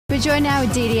We're joined now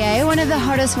with Didier, one of the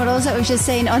hottest models that we've just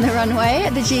seen on the runway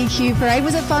at the GQ parade.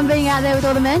 Was it fun being out there with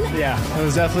all the men? Yeah, it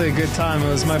was definitely a good time. It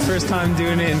was my first time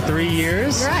doing it in 3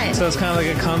 years. Right. So it's kind of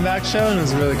like a comeback show, and it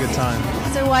was a really good time.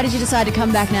 So why did you decide to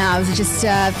come back now? Was it just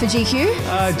for GQ?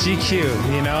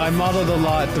 GQ. You know, I modeled a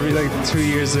lot 2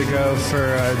 years ago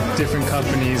for different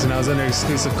companies, and I was under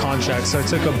exclusive contract. So I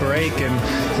took a break, and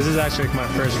this is actually like my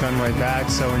first runway back.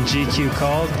 So when GQ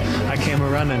called, I came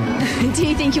a-running. Do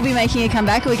you think you'll be making a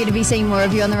comeback? Are we going to be seeing more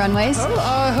of you on the runways? Oh,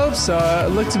 I hope so. I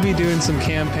look to be doing some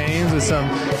campaigns with some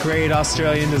great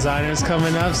Australian designers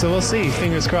coming up, so we'll see.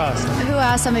 Fingers crossed. Who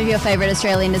are some of your favourite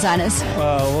Australian designers?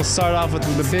 We'll start off with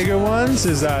the bigger ones.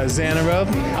 Is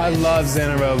Xanarobe. I love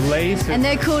Xanarobe. Leif. And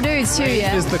they're cool dudes too,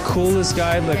 yeah? Is the coolest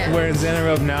guy. Wearing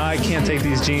Xanarobe now, I can't take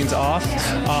these jeans off.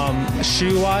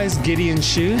 Shoe-wise, Gideon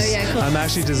Shoes. Oh, yeah, cool. I'm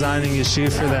actually designing a shoe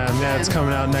for them. Yeah, it's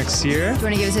coming out next year. Do you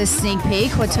want to give us a sneak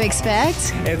peek? What to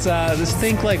expect? It's this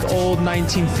think like old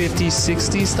 1950s,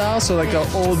 60s style. So like an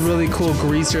old, really cool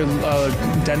greaser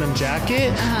denim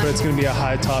jacket, but it's going to be a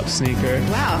high top sneaker.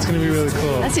 Wow. It's going to be really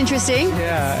cool. That's interesting.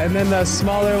 Yeah, and then the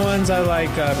smaller ones, I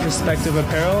like Perspective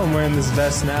Apparel. I'm wearing this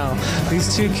vest now.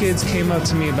 These two kids came up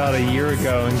to me about a year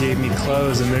ago and gave me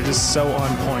clothes, and they're just so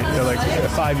on point. They're like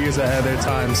 5 years ahead of their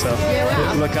time, so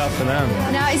look out for them.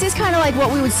 Now, is this kind of like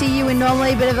what we would see you in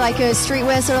normally, a bit of like a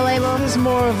streetwear sort of label? It's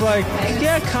more of like,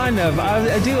 yeah, kind of.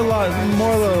 I do a lot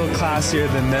more, a little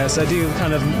classier than this. I do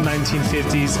kind of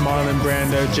 1950s Marlon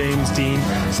Brando, James Dean.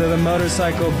 So the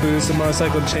motorcycle boots, the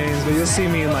motorcycle chains, but you'll see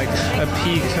me in like a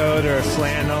pea coat or a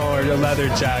flannel or a leather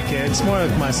jacket. It's more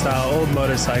like my style, old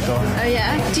motorcycle. Oh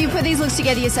yeah? Do you put these looks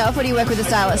together yourself, or do you work with a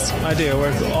stylist? I do. I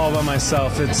work all by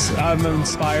myself. I'm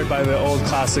inspired by the old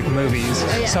classic movies.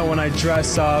 Oh, yeah. So when I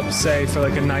dress up, say for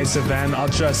like a nice event, I'll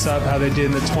dress up how they did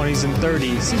in the 20s and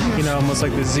 30s. You know, almost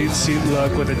like the zoot suit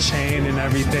look with a chain and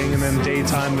everything, and then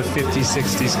daytime the 50s,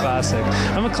 60s classic.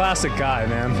 I'm a classic guy,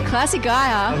 man. Classic guy,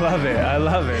 huh? I love it. I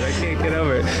love it. I can't get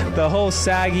over it. The whole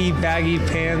saggy, baggy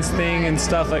pants thing and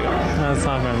stuff like, no, it's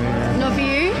not for me, man. Not for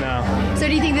you? No. So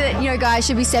do you think that, guys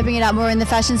should be stepping it up more in the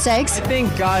fashion stakes? I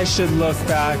think guys should look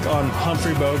back on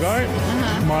Humphrey Bogart,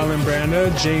 Marlon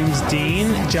Brando, James Dean,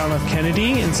 John F.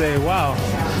 Kennedy, and say, wow,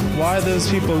 why are those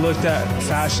people looked at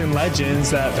fashion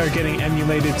legends that are getting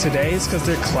emulated today? It's because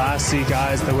they're classy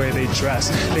guys the way they dress.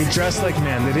 They dress like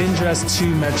men. They didn't dress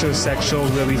too metrosexual,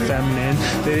 really feminine.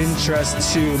 They didn't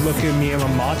dress too, look at me, I'm a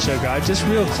macho guy. Just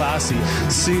real classy.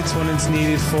 Suits when it's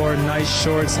needed for, nice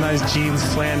shorts, nice jeans,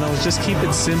 flannels. Just keep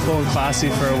it simple and classy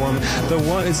for a woman.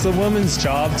 It's the woman's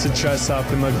job to dress up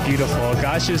and look beautiful.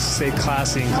 Guys should stay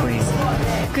classy and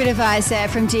clean. Good advice there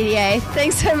from Didier.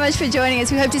 Thanks so much for joining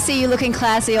us. We hope to see you looking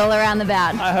classy all around the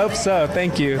bout. I hope so.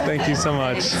 Thank you. Thank you so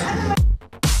much.